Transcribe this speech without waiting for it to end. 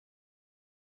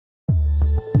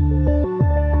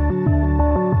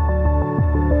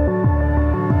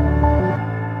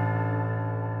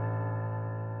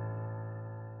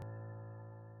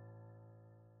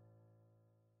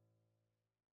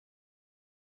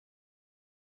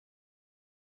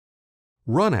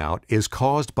Runout is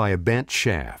caused by a bent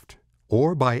shaft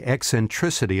or by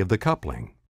eccentricity of the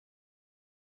coupling.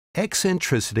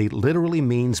 Eccentricity literally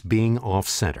means being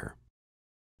off-center.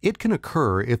 It can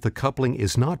occur if the coupling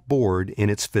is not bored in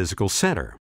its physical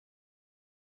center,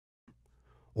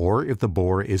 or if the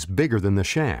bore is bigger than the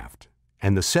shaft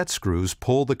and the set screws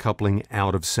pull the coupling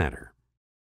out of center.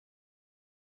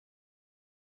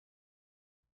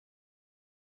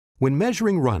 When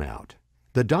measuring runout,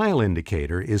 the dial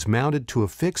indicator is mounted to a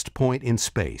fixed point in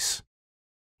space.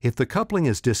 If the coupling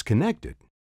is disconnected,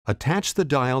 attach the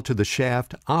dial to the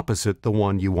shaft opposite the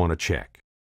one you want to check.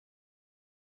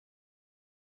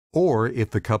 Or if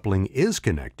the coupling is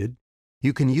connected,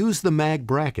 you can use the mag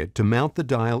bracket to mount the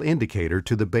dial indicator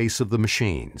to the base of the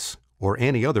machines or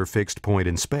any other fixed point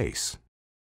in space.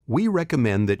 We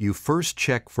recommend that you first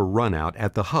check for runout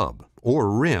at the hub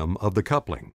or rim of the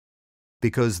coupling,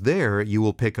 because there you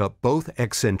will pick up both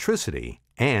eccentricity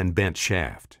and bent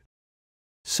shaft.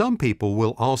 Some people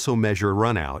will also measure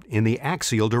runout in the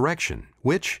axial direction,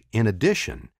 which, in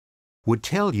addition, would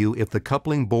tell you if the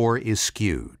coupling bore is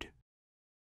skewed.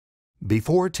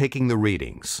 Before taking the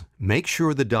readings, make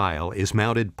sure the dial is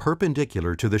mounted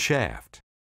perpendicular to the shaft.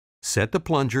 Set the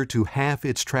plunger to half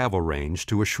its travel range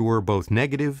to assure both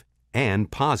negative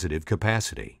and positive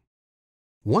capacity.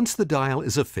 Once the dial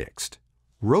is affixed,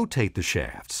 rotate the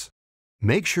shafts.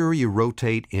 Make sure you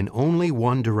rotate in only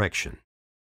one direction.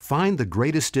 Find the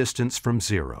greatest distance from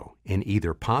zero in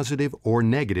either positive or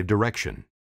negative direction.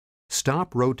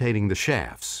 Stop rotating the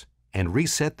shafts and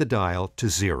reset the dial to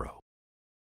 0.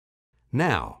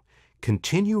 Now,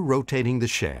 continue rotating the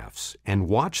shafts and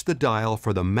watch the dial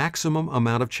for the maximum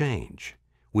amount of change,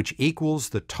 which equals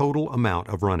the total amount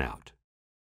of runout.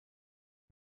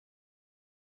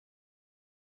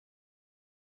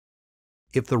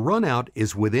 If the runout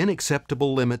is within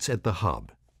acceptable limits at the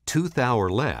hub, 2 thou or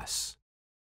less,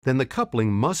 then the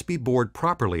coupling must be bored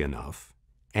properly enough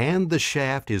and the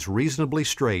shaft is reasonably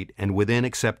straight and within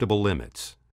acceptable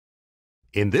limits.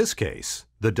 In this case,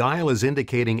 the dial is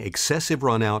indicating excessive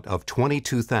runout of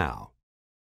 22 thou.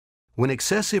 When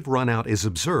excessive runout is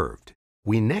observed,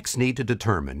 we next need to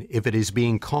determine if it is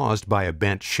being caused by a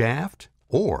bent shaft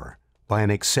or by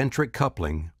an eccentric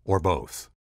coupling or both.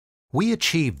 We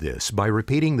achieve this by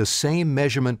repeating the same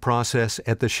measurement process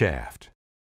at the shaft.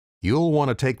 You'll want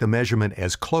to take the measurement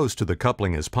as close to the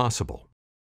coupling as possible.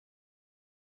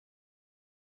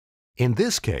 In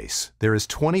this case, there is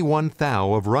 21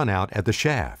 thou of runout at the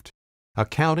shaft,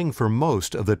 accounting for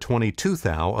most of the 22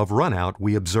 thou of runout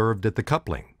we observed at the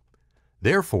coupling.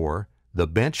 Therefore, the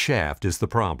bent shaft is the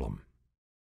problem.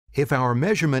 If our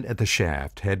measurement at the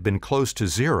shaft had been close to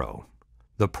 0,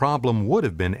 the problem would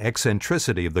have been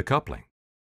eccentricity of the coupling.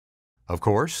 Of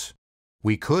course,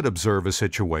 we could observe a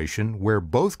situation where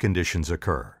both conditions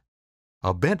occur,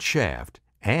 a bent shaft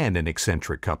and an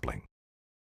eccentric coupling.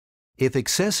 If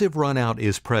excessive runout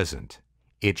is present,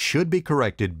 it should be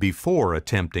corrected before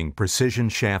attempting precision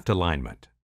shaft alignment.